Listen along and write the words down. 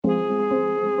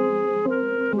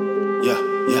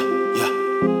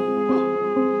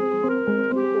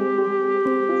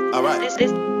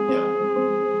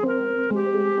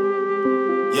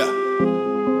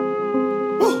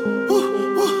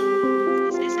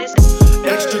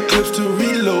Extra clips to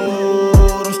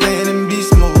reload. I'm staying in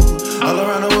beast mode. All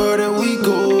around the world that we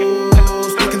go.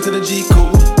 Sticking to the G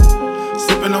code.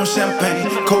 Sipping on champagne.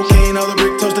 Cocaine, all the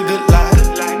brick toast, a good life.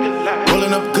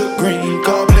 Rolling up good green.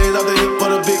 Call plays off the hip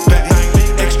for the big bang.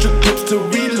 Extra clips to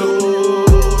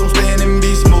reload. I'm staying in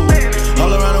beast mode. All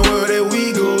around the world that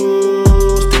we go.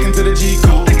 Sticking to the G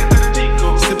code.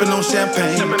 Sipping on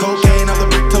champagne. Cocaine, all the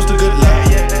brick toast, a good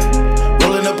life.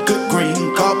 Rolling up good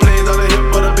green. Call plays off the hip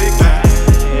for the big bang.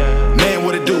 Man,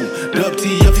 what it do? Dub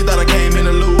TF, you thought I came in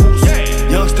to lose.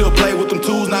 Young still play with them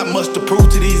tools. Not much to prove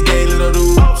to these gay little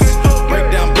dudes. Break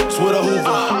down books with a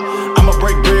Hoover. I'ma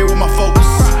break bread with my focus.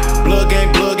 Blood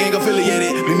gang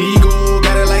affiliated. Mimigo,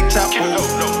 got it like Chapo.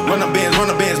 Run up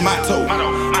bands, motto.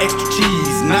 Extra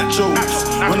cheese, nachos.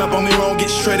 Run up on me wrong, get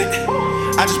shredded.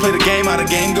 I just play the game how the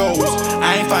game goes.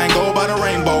 I ain't find gold by the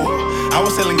rainbow. I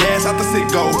was selling gas out the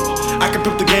Citgo. I can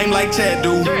pimp the game like Chad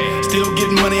do. Still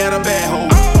getting money out of bad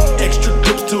hoes. Extra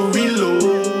clips to reload.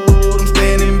 I'm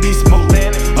staying in beast mode.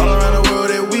 All around the world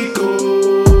that we go.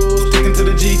 Sticking to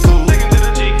the G code.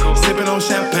 Sipping on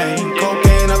champagne.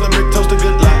 Cocaine, all the brick toast, a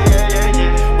good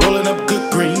life. Rolling up good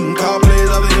green. Call plays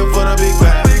off the hill for the big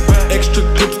bang. Extra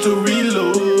clips to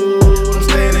reload. I'm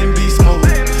staying in beast mode.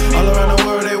 All around the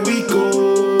world that we go.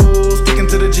 Sticking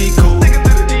to the G code.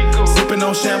 Sipping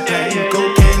on champagne.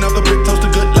 Cocaine, off the brick toast, a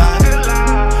good life.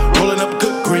 Rolling up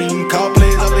good green. Call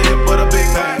plays off the hip for the big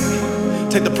bang.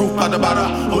 Take the proof out the bottle.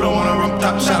 Who don't want a rum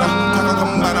top shotter?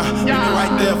 Come better. Meet me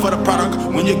right there for the product.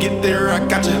 When you get there, I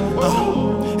got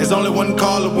you. There's only one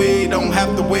call away. Don't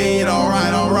have to wait.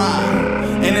 Alright.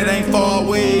 And it ain't far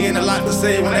away. Ain't a lot to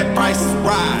say when that price is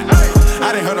right.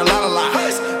 I done heard a lot of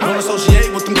lies. Don't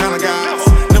associate with them kind of guys.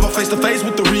 Never face to face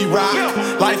with the re-rock.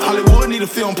 Life Hollywood need a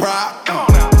film prop.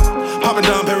 Popping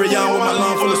Dom Perignon with my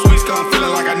lung full of sweet.